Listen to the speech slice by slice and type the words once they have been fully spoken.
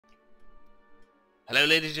Hello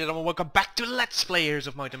ladies and gentlemen, welcome back to Let's Players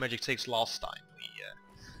of Might and Magic 6. Last time we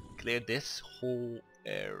cleared this whole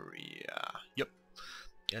area. Yep.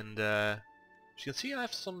 And as you can see, I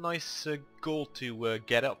have some nice gold to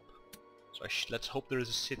get up. So let's hope there is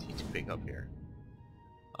a city to pick up here.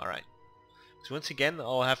 Alright. So once again,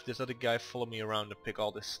 I'll have this other guy follow me around and pick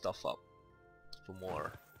all this stuff up for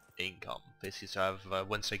more income. Basically, so I have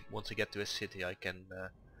once I get to a city, I can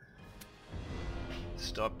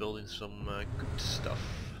start building some good stuff.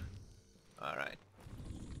 Alright.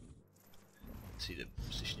 Let's see, the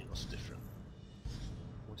positioning was different. I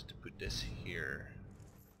wanted to put this here.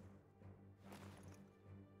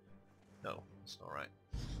 No, that's not right.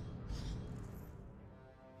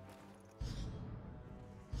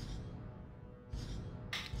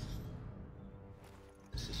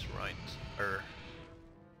 This is right.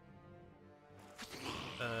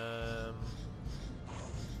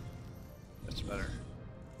 That's better.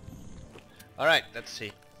 Alright, let's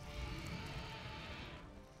see.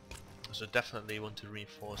 So definitely want to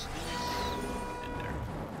reinforce these in there.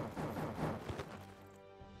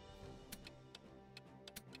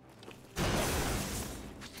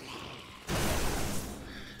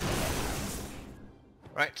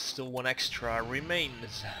 Right, still one extra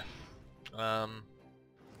remains.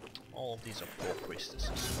 All of these are poor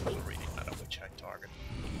priestesses, so it doesn't really matter which I target.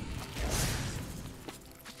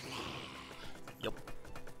 Yup.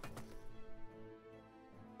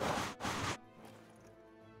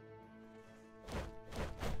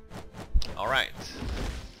 Alright.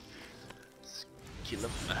 Let's kill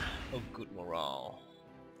him. Oh, good morale.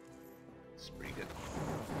 It's pretty good.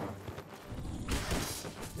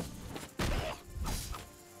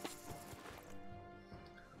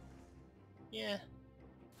 Yeah.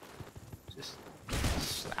 Just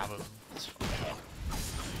stab him. It's fine.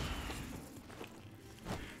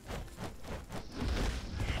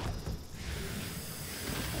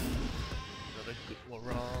 Another good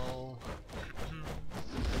morale.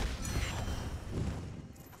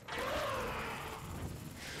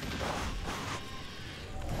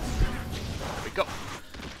 There we go.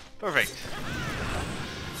 Perfect.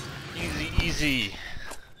 Easy, easy.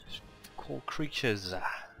 Cool creatures.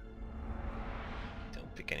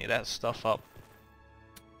 Don't pick any of that stuff up.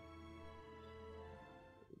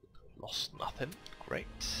 Lost nothing. Great.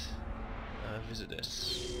 Visit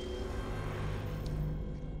this.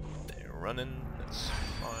 They're running. That's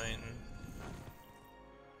fine.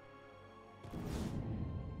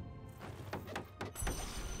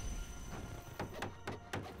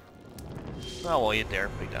 Oh, while you're there,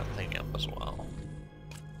 pick that thing up as well.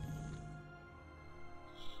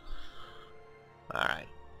 Alright.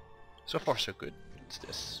 So far so good. What's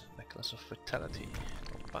this? Necklace of Vitality.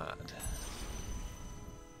 Not bad.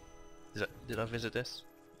 Did I visit this?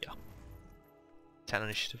 Yeah. 10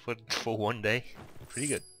 initiative for one day. Pretty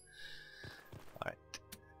good. Alright.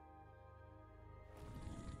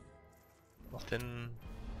 Nothing.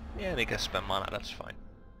 Yeah, they can spend mana, that's fine.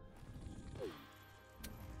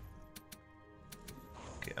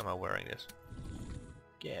 Okay, am I wearing this?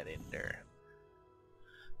 Get in there.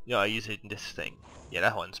 Yeah, I use it in this thing. Yeah,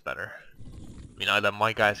 that one's better. I mean, either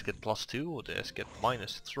my guys get +2 or theirs get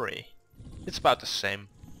 -3. It's about the same.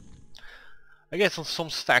 I guess on some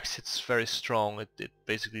stacks it's very strong. It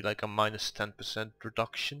basically like a -10%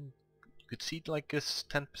 reduction. You could see it like a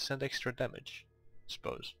 10% extra damage, I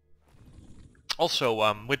suppose. Also,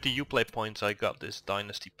 with the Uplay points I got this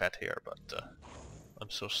dynasty pet here, but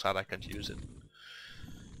I'm so sad I can't use it.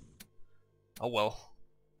 Oh well.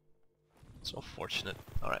 It's unfortunate.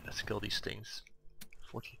 Alright, let's kill these things.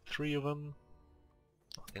 43 of them.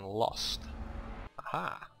 Nothing lost.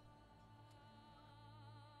 Aha!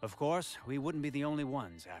 Of course, we wouldn't be the only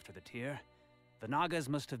ones after the tier. The Nagas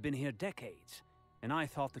must have been here decades, and I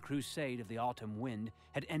thought the crusade of the autumn wind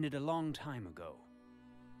had ended a long time ago.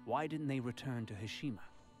 Why didn't they return to Hashima?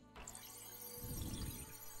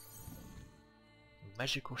 A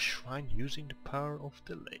magical shrine using the power of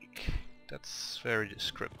the lake. That's very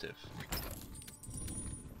descriptive.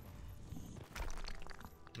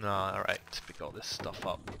 Alright, pick all this stuff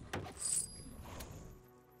up.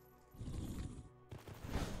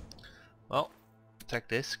 Well, attack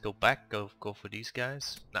this, go back, go for these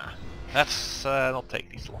guys. Nah, let's not take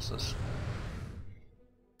these losses.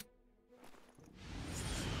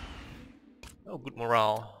 Oh, good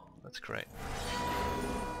morale. That's great.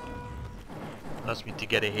 Allows me to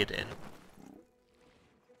get a hit in.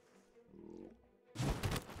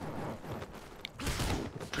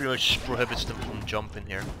 Pretty much prohibits them from jumping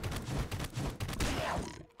here.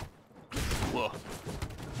 Whoa.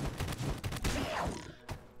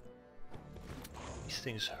 These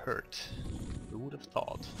things hurt. Who would have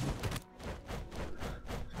thought?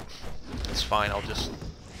 it's fine. I'll just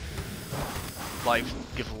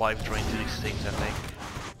give life drain to these things, I think.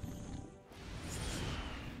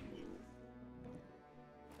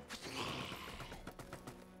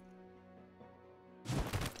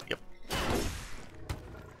 Yep.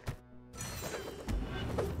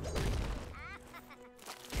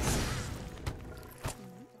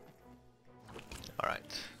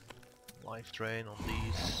 Alright. Life drain on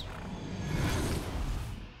these.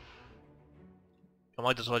 I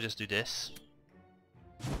might as well just do this.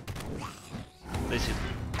 Basically.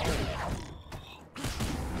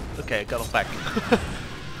 Okay, I got him back.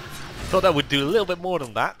 Thought I would do a little bit more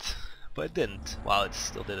than that, but it didn't. Well, it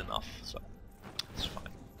still did enough, so it's fine.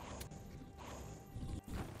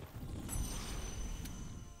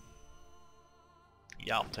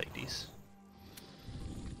 Yeah, I'll take these.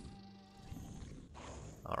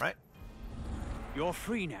 Alright. You're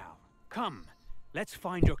free now. Come, let's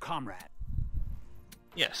find your comrade.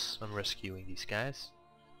 Yes, I'm rescuing these guys.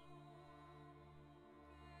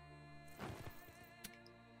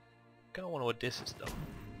 Kinda wonder what this is though.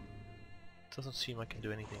 Doesn't seem I can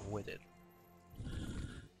do anything with it.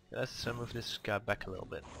 Let's move this guy back a little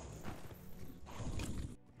bit.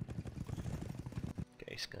 Okay,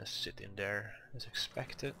 he's gonna sit in there as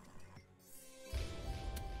expected. I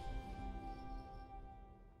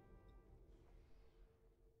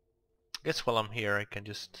guess while I'm here I can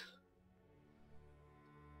just...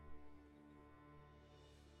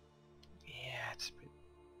 Yeah,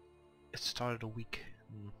 it started a week.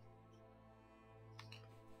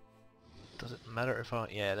 Does it matter if I...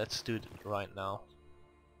 Yeah, let's do it right now.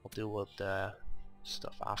 I'll deal with the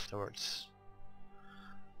stuff afterwards.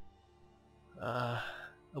 I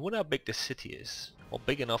wonder how big this city is. Well,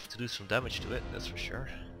 big enough to do some damage to it, that's for sure.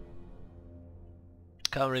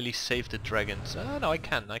 Can't really save the dragons. No, I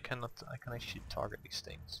can. I can actually target these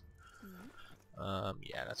things.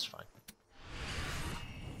 Yeah, that's fine.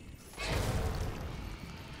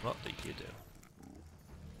 What do you do?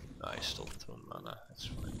 I still have 2 mana. That's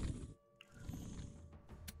fine.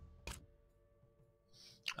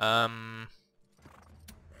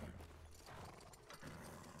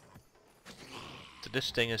 So this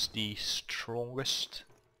thing is the strongest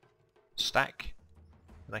stack,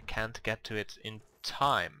 and I can't get to it in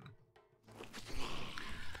time.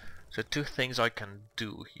 So 2 things I can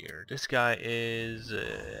do here. This guy is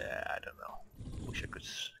I don't know. Wish I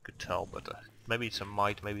could tell, but maybe it's a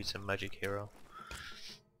might, maybe it's a magic hero.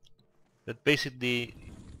 But basically,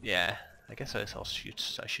 yeah. I guess I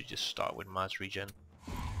should just start with mass regen.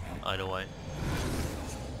 Either way.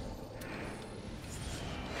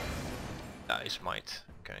 That is might.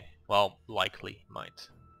 Okay. Well, likely might.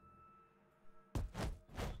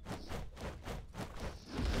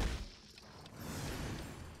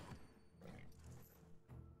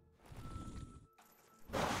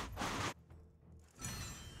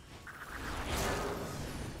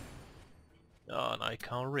 Oh, and I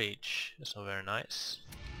can't reach. That's not very nice.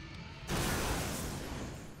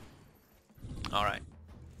 Alright.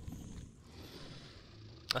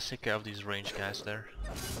 Let's take care of these range guys there.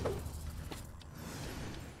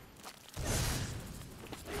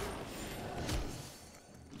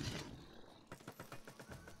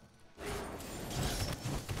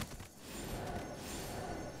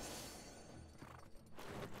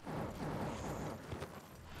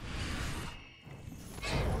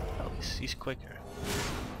 Oh, he's quicker.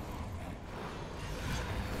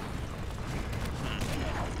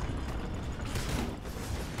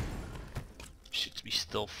 Should be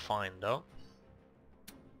still fine though.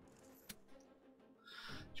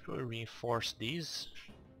 Should probably reinforce these.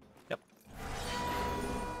 Yep.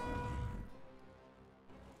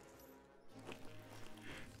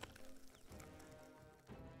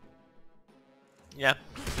 Yeah,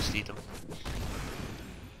 just eat them.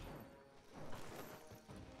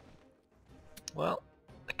 Well,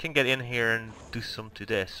 I can get in here and do some to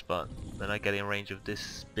this, but then I get in range of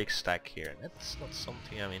this big stack here, and that's not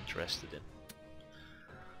something I'm interested in.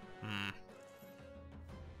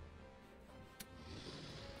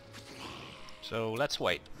 So let's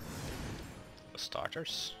wait. For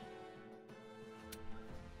starters.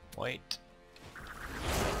 Wait.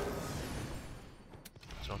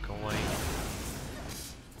 So I can wait.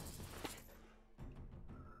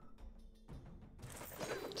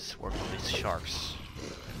 Let's work on these sharks.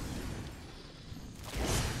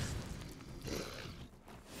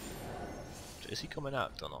 So is he coming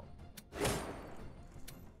out or not?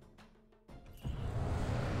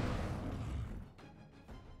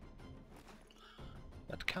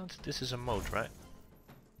 That counts. This is a moat, right?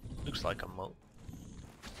 Looks like a moat.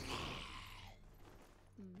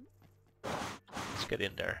 Let's get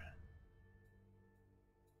in there.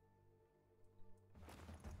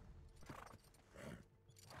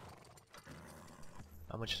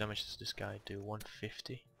 How much damage does this guy do?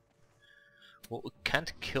 150. Well, we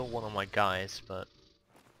can't kill one of my guys, but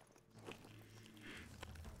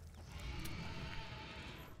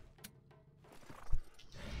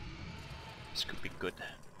this could be good.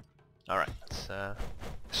 Alright, let's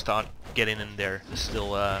start getting in there. There's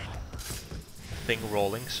still a thing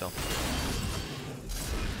rolling, so.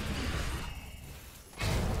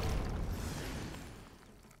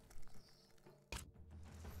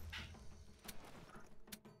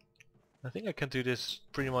 I think I can do this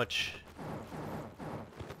pretty much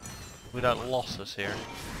without losses here.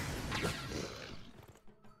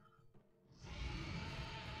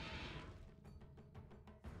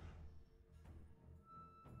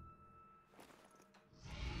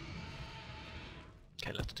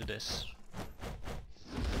 Okay, let's do this.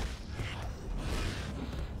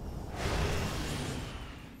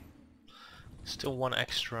 Still one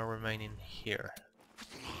extra remaining here.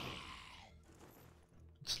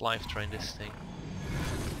 Let's live train this thing.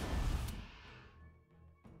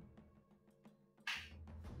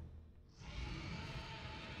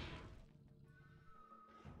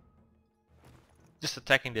 Just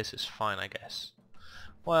attacking this is fine, I guess.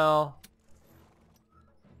 Well,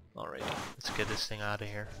 alrighty, let's get this thing out of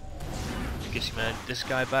here. Gives me this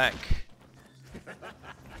guy back.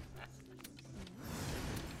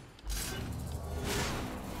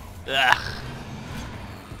 Ugh.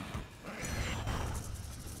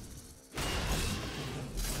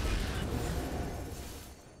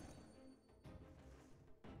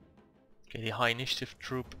 Okay, the high initiative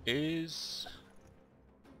troop is...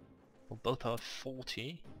 Well, both are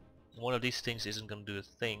 40. One of these things isn't gonna do a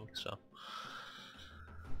thing, so...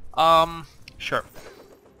 Sure.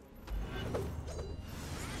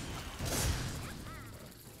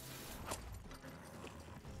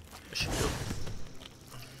 I should do.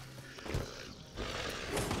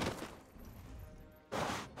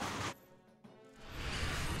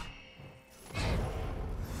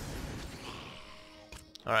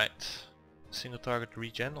 Alright. Single target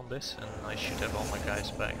regen on this, and I should have all my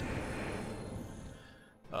guys back.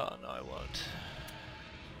 Oh no, I won't.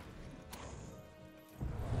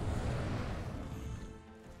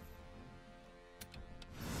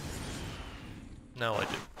 No, I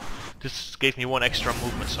do. This gave me one extra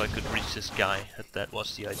movement so I could reach this guy. That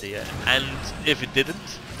was the idea. And if it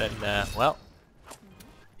didn't, then, well,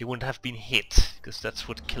 he wouldn't have been hit, because that's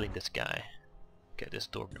what killing this guy. Okay, this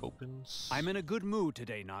door opens. I'm in a good mood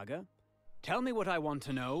today, Naga. Tell me what I want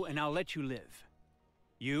to know, and I'll let you live.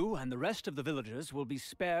 You and the rest of the villagers will be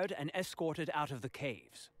spared and escorted out of the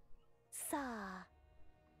caves. Sir,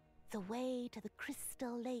 the way to the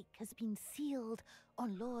Crystal Lake has been sealed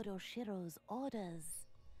on Lord Oshiro's orders.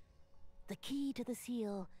 The key to the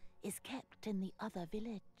seal is kept in the other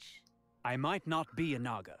village. I might not be a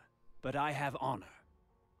Naga, but I have honor.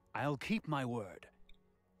 I'll keep my word.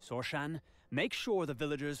 Sorshan, make sure the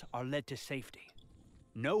villagers are led to safety.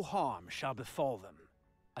 No harm shall befall them.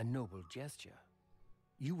 A noble gesture.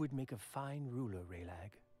 You would make a fine ruler,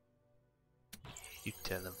 Raelag. You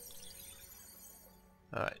tell him.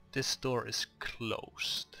 Alright, this door is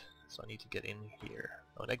closed, so I need to get in here.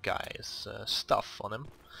 Oh, that guy is stuff on him.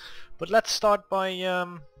 But let's start by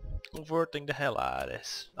averting the hell out of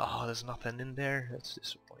this. Oh, there's nothing in there. That's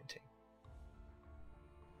disappointing.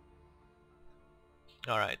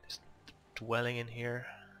 Alright, there's a dwelling in here.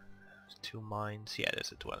 There's 2 mines. Yeah,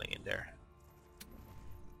 there's a dwelling in there.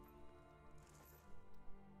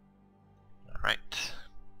 Alright,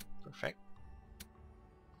 perfect.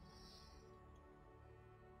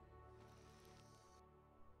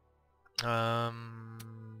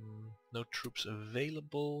 No troops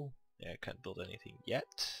available. Yeah, I can't build anything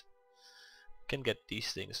yet. Can get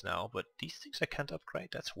these things now, but these things I can't upgrade.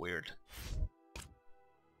 That's weird.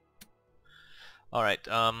 Alright,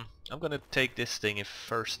 I'm gonna take this thing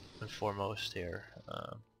first and foremost here.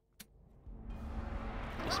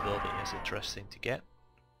 This building is interesting to get.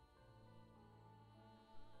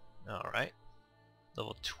 Alright.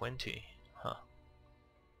 Level 20. Huh.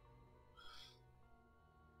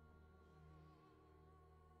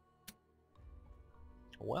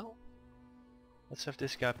 Well, let's have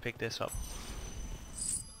this guy pick this up.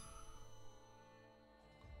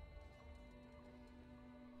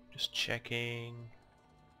 Just checking.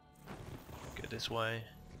 Go this way.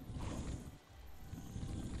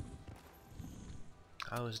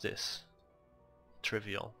 How is this?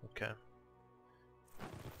 Trivial, okay.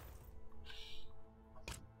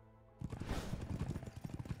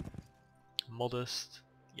 Modest,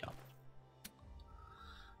 yeah.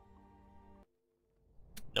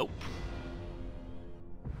 Nope.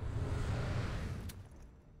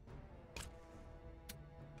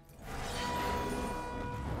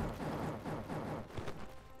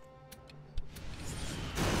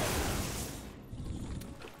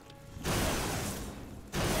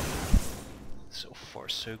 So far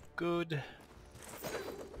so good.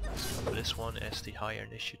 Let's go for this one as the higher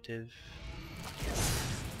initiative.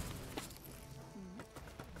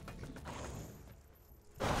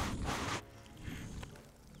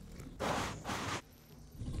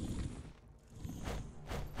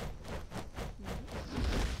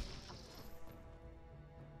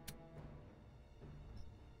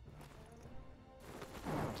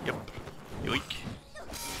 Yep. Yoink.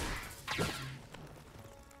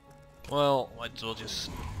 Well, might as well just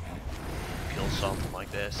kill something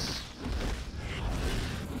like this.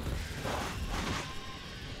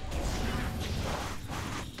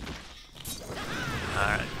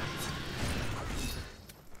 Alright.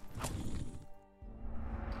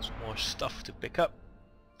 Some more stuff to pick up.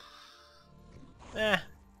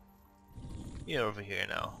 You're over here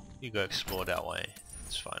now. You go explore that way.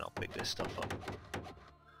 It's fine, I'll pick this stuff up.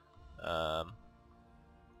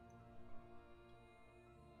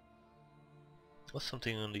 What's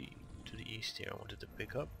something on the to the east here I wanted to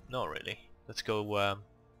pick up? No, really. Let's go.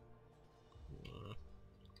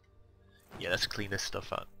 Yeah, let's clean this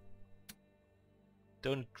stuff out.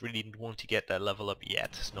 Don't really want to get that level up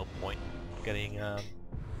yet. There's no point getting that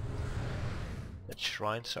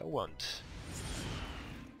shrine, so I won't.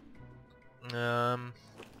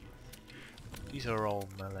 These are all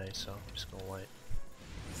melee, so I'm just gonna wait.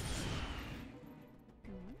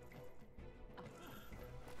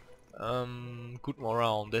 Good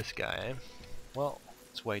morale on this guy, eh? Well,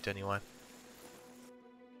 let's wait anyway.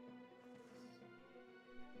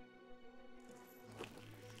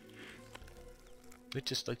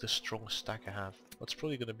 Which is like the strongest stack I have. That's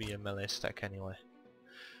probably gonna be a melee stack anyway.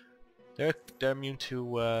 They're immune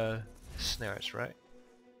to snares, right?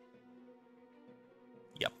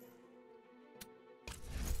 Yep.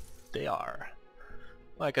 They are.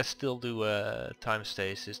 Like I still do time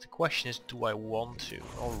stasis. The question is, do I want to?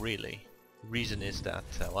 Not really. The reason is that,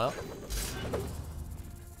 well,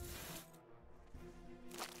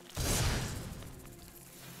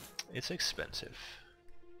 it's expensive.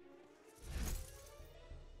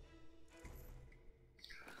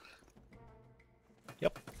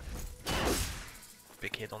 Yep.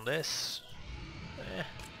 Big hit on this. I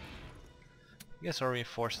guess I'll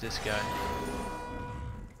reinforce this guy.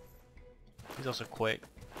 He's also quick.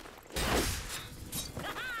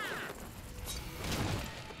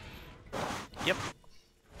 Yep.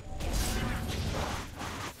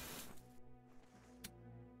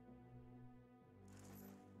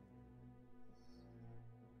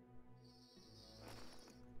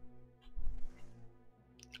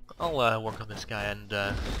 I'll work on this guy and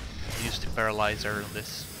use the paralyzer on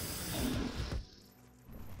this.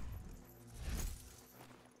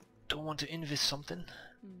 Don't want to invis something.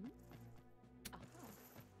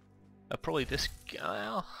 Probably this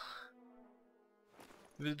guy.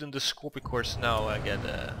 Within the Scorpion course now I get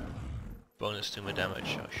a bonus to my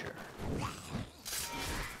damage, oh sure.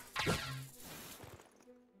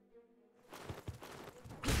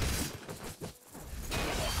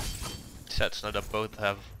 Sets not that both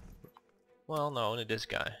have, well no, only this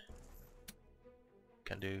guy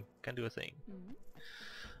can do a thing.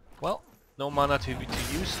 Well, no mana to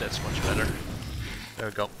use, that's much better. There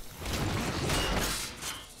we go.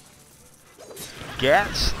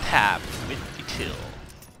 Get stabbed with the till.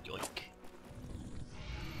 Yoink.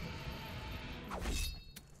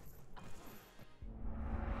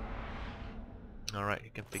 Alright,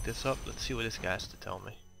 you can pick this up. Let's see what this guy has to tell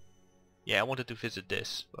me. Yeah, I wanted to visit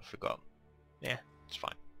this, but I forgot. Yeah, it's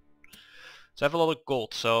fine. So I have a lot of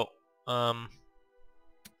gold, so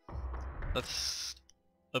let's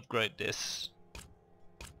upgrade this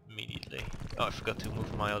immediately. Oh, I forgot to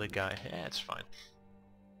move my other guy. Yeah, it's fine.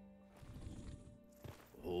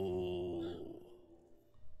 Oh.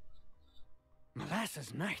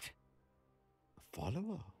 Molasses Knight.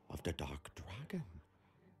 Follower of the Dark Dragon.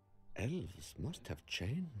 Elves must have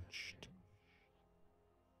changed.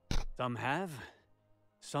 Some have,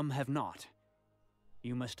 some have not.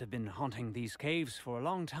 You must have been haunting these caves for a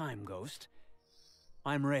long time, Ghost.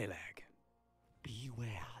 I'm Raelag.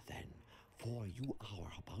 Beware then, for you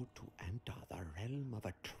are about to enter the realm of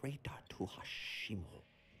a traitor to Hashimo.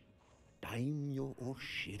 Daimyo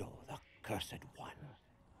Oshiro, the Cursed One.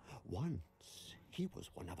 Once, he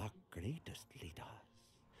was one of our greatest leaders.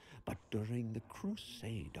 But during the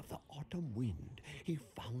crusade of the Autumn Wind, he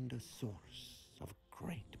found a source of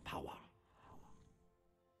great power.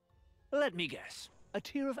 Let me guess. A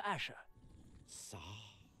tear of Asher. Sa.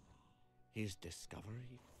 His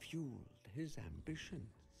discovery fueled his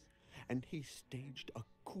ambitions, and he staged a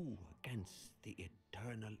coup against the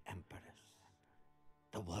Eternal Empress,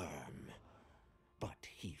 the Worm. But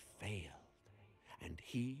he failed, and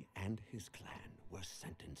he and his clan were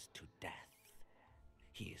sentenced to death.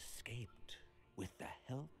 He escaped with the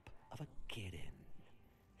help of a Kirin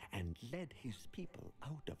and led his people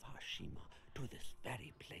out of Hashima to this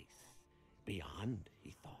very place, beyond,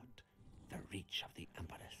 he thought, the reach of the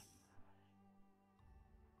Empress.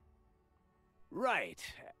 Right.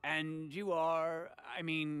 And you are...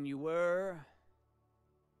 you were...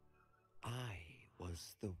 I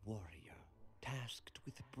was the warrior tasked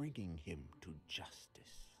with bringing him to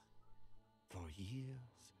justice. For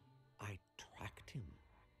years, I tracked him.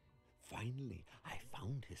 Finally, I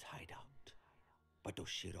found his hideout. But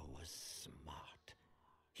Oshiro was smart.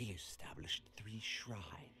 He established 3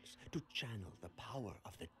 shrines to channel the power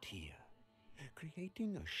of the Tyr,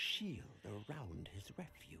 creating a shield around his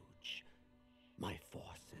refuge. My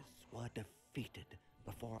forces were defeated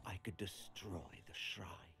before I could destroy the shrines.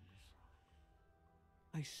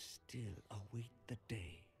 I still await the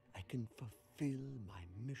day I can fulfill my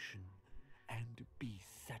mission and be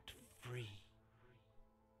set free.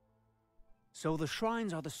 So the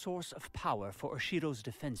shrines are the source of power for Oshiro's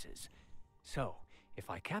defenses. So, if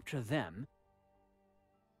I capture them...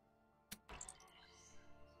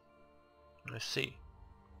 Let's see.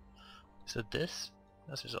 Is it this?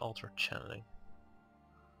 This is altar channeling.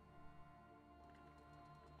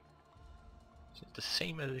 Is it the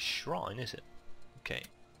same as a shrine, is it? Okay,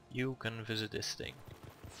 you can visit this thing.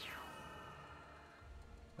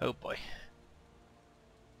 Oh boy.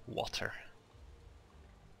 Water.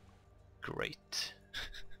 Great.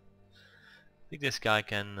 I think this guy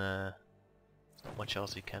can... there's not much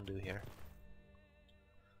else he can do here.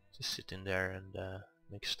 Just sit in there and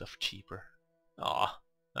make stuff cheaper. Ah,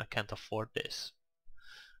 I can't afford this.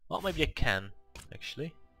 Well, maybe I can,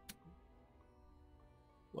 actually.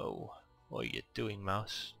 Whoa, what are you doing,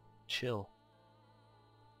 mouse? Chill.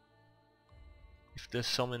 If there's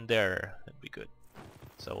some in there, that'd be good.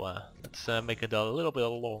 So let's make it a little bit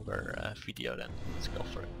longer video then. Let's go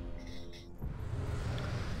for it.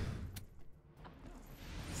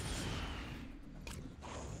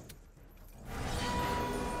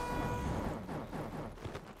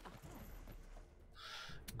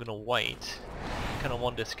 I'm gonna wait. I kinda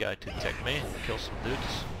want this guy to attack me and kill some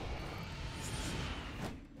dudes.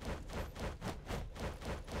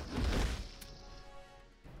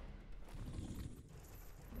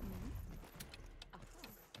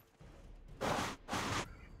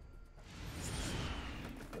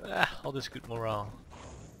 All this good morale.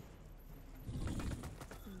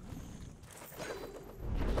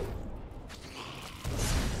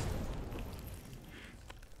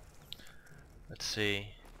 Let's see.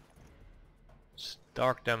 It's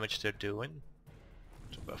dark damage they're doing.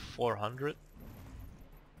 It's about 400.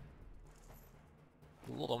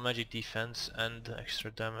 A lot of magic defense and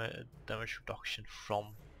extra damage reduction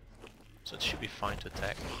from. So it should be fine to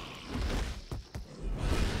attack.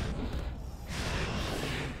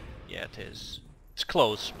 Yeah, it is. It's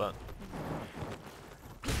close, but...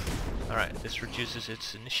 Alright, this reduces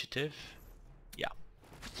its initiative. Yeah,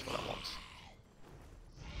 that's what I want.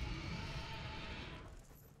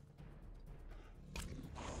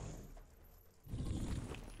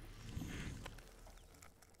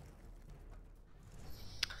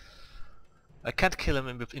 I can't kill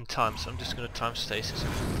him in time, so I'm just gonna time stasis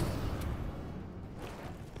him.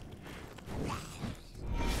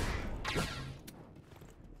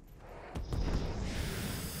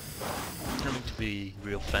 Be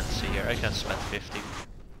real fancy here. I can spend 50.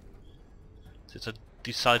 Since I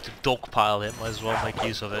decide to dogpile him, might as well make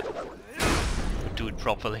use of it. But do it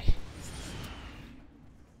properly.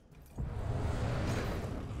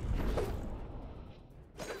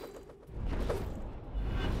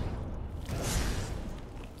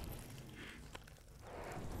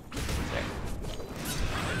 There.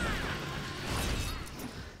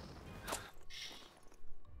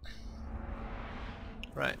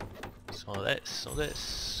 Right. So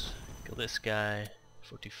this, kill this guy,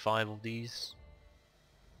 45 of these.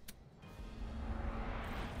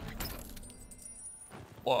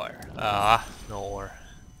 Ore, no ore.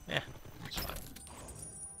 Yeah, it's fine.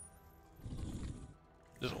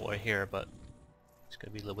 There's ore here, but it's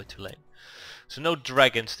gonna be a little bit too late. So no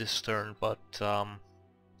dragons this turn, but town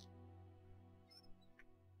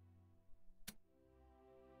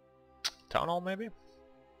hall maybe?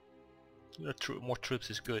 More troops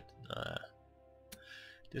is good.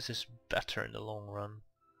 This is better in the long run.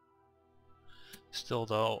 Still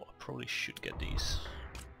though, I probably should get these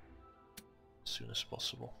as soon as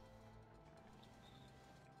possible.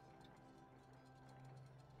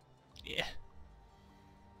 Yeah.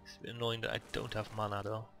 It's a bit annoying that I don't have mana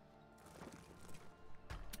though.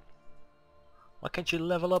 Why can't you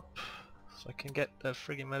level up So I can get that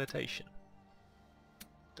friggin' meditation.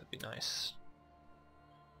 That'd be nice.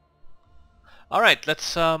 Alright,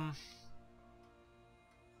 let's okay,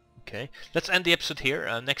 let's end the episode here.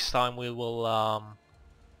 Next time we will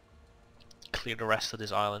clear the rest of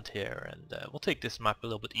this island here, and we'll take this map a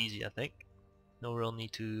little bit easy, I think. No real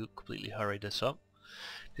need to completely hurry this up.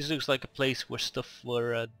 This looks like a place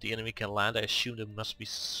where the enemy can land. I assume there must be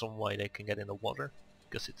some way they can get in the water,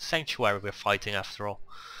 because it's Sanctuary we're fighting after all.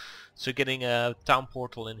 So getting a town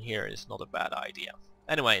portal in here is not a bad idea.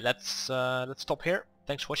 Anyway, let's stop here.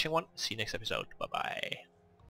 Thanks for watching, one. See you next episode. Bye bye.